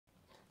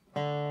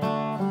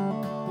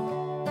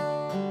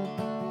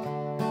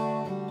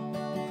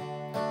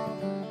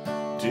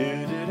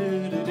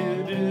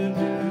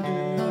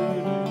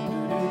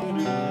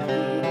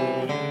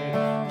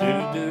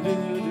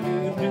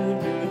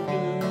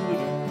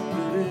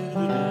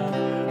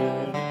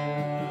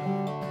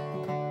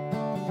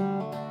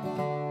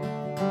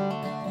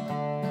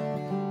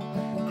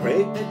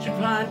Great pigeon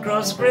flying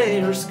across a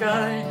grayer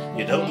sky.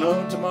 You don't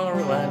know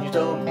tomorrow and you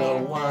don't know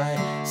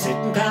why.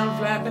 Sitting down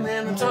flapping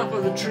in the top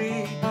of the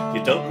tree.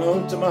 You don't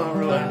know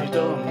tomorrow and you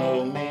don't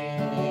know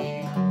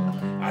me.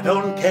 I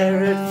don't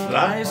care if it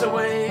flies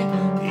away.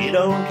 He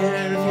don't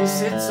care if he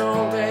sits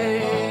all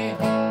day.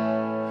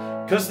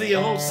 'Cause the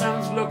old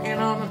sun's looking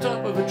on the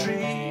top of a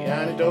tree.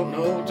 And he don't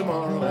know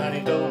tomorrow and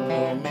he don't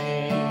know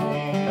me.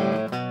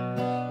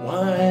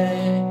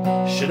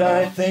 Why should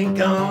I think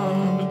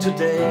of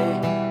today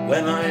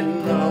when I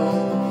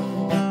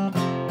know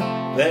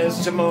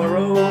there's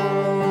tomorrow?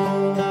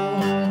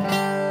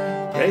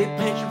 Great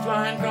pigeon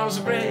flying across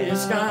a grey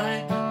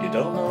sky. You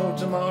don't know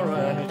tomorrow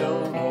and you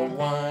don't know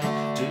why.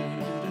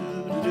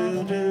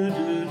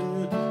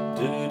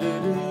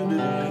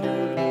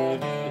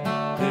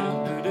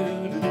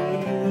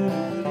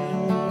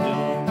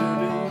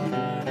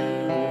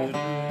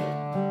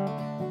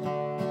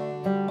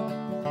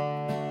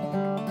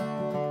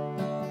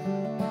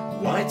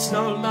 White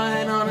snow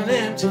lying on an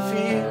empty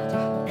field.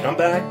 Come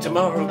back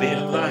tomorrow, be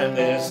lying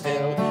there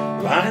still.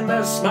 Lying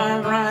there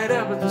smiling right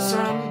up at the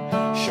sun,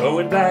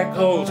 showing black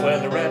holes where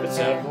the rabbits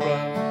have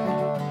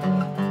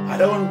run. I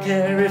don't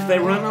care if they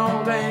run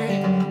all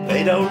day.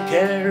 They don't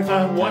care if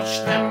I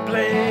watch them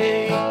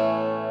play.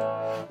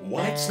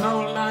 White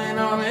snow lying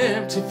on an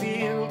empty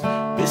field.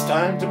 This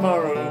time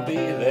tomorrow will be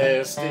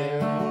there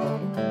still.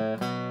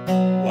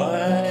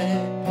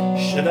 Why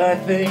should I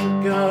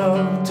think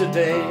of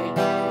today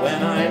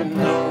when I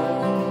know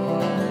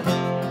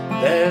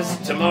there's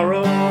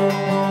tomorrow?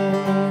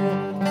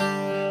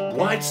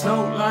 White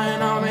snow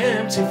lying on an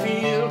empty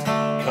field.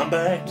 Come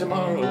back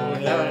tomorrow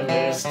and lie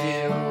there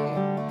still.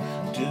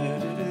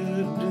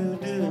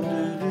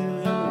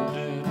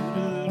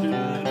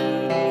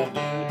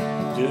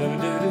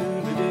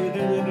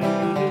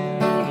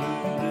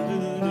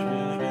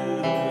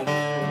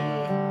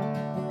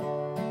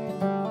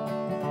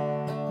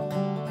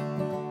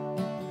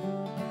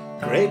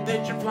 Great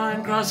pigeon flying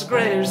across a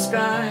grayer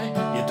sky.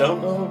 You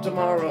don't know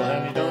tomorrow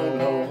and you don't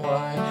know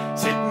why.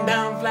 Sitting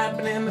down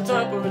flapping in the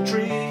top of a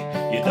tree.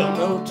 You don't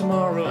know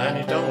tomorrow and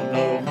you don't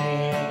know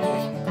me.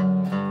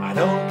 I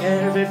don't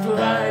care if it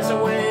flies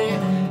away.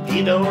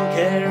 He don't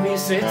care if he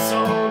sits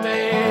all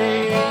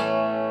day.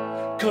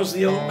 'Cause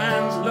the old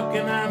man's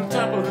looking at the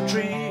top of the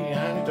tree.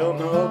 And he don't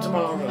know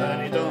tomorrow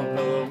and he don't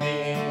know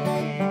me.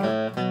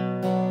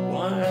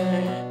 Why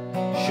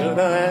should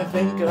I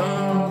think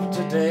of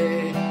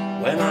today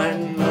when I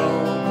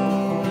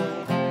know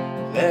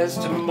there's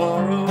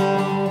tomorrow?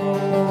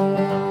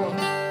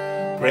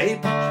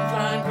 Great pigeon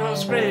flying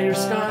across a grayer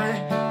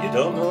sky. You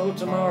don't know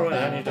tomorrow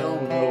and you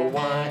don't know